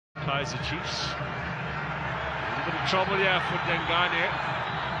Kaizer Chiefs. A little bit of trouble here for Dengane.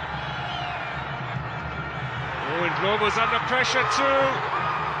 Oh, and Globo's under pressure too.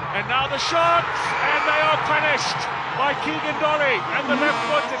 And now the shot, and they are punished by Keegan Dolly. And the left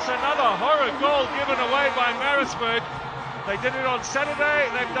foot, it's another horror goal given away by Maritzburg. They did it on Saturday,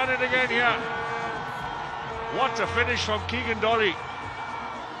 they've done it again here. What a finish from Keegan Dolly.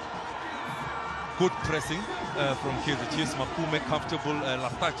 Good pressing from Kaizer Chiefs. Makume comfortable,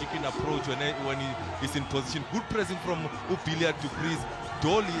 lethargic in approach when he is in position. Good pressing from Ubilia to Breeze.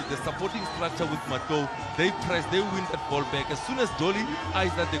 Dolly, the supporting structure with Mato, they press, they win that ball back. As soon as Dolly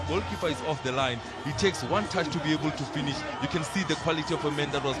eyes that the goalkeeper is off the line, he takes one touch to be able to finish. You can see the quality of a man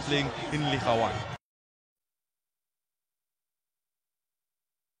that was playing in Liga 1.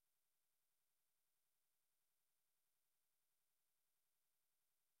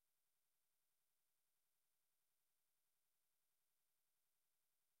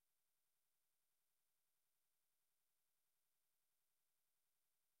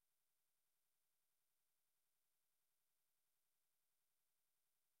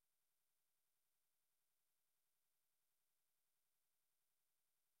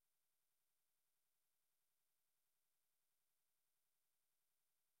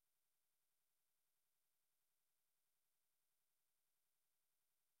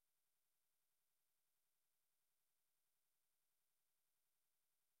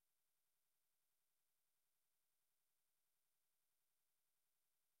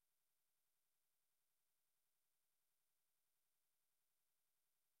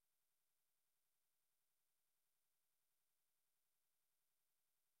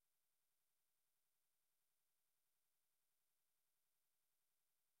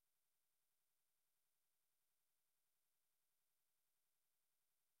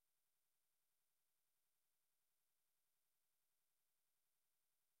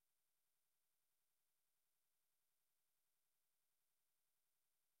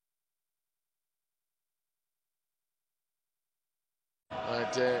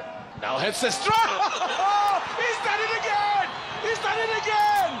 But now hits the strike. Oh, he's done it again! He's done it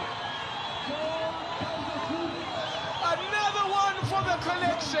again! Another one for the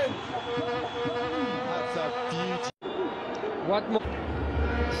collection. That's a beauty. What more?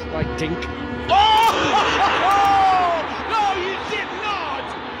 Like Dink. Oh! No, he did not!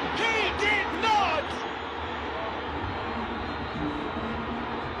 He did not!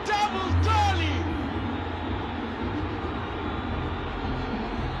 Double Dolly!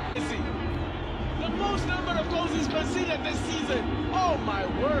 The most number of goals he's conceded this season. Oh my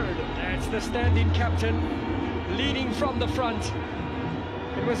word! That's the stand-in captain, leading from the front.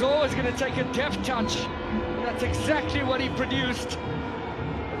 It was always going to take a deft touch. That's exactly what he produced.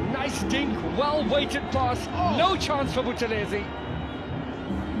 A nice dink, well-weighted pass. Oh. No chance for Buthelezi.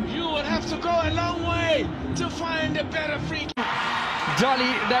 You would have to go a long way to find a better free kick.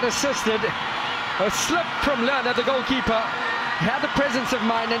 Dolly, that assisted. A slip from Lerner, the goalkeeper. Had the presence of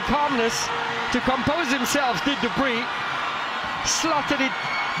mind and calmness to compose himself, did Dupree. Slotted it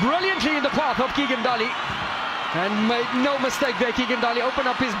brilliantly in the path of Keegan Dolly. And made no mistake there, Keegan Dolly opened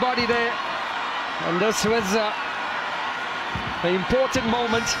up his body there. And this was an important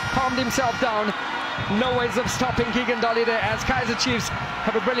moment, calmed himself down. No ways of stopping Keegan Dolly there as Kaizer Chiefs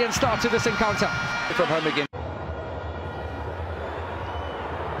have a brilliant start to this encounter. From home again.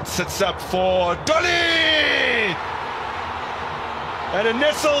 Sits up for Dolly! And it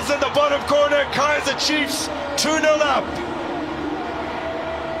nestles in the bottom corner. Kaizer Chiefs 2-0 up.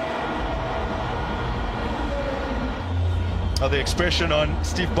 Oh, the expression on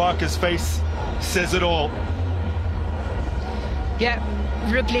Steve Barker's face says it all. Yeah,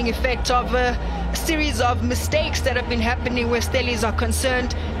 rippling effect of a series of mistakes that have been happening where Stellies are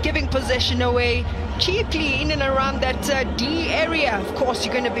concerned, giving possession away cheaply in and around that D area. Of course,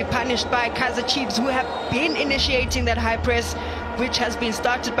 you're going to be punished by Kaizer Chiefs, who have been initiating that high press, which has been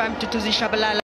started by Mtutuzi Shabalala.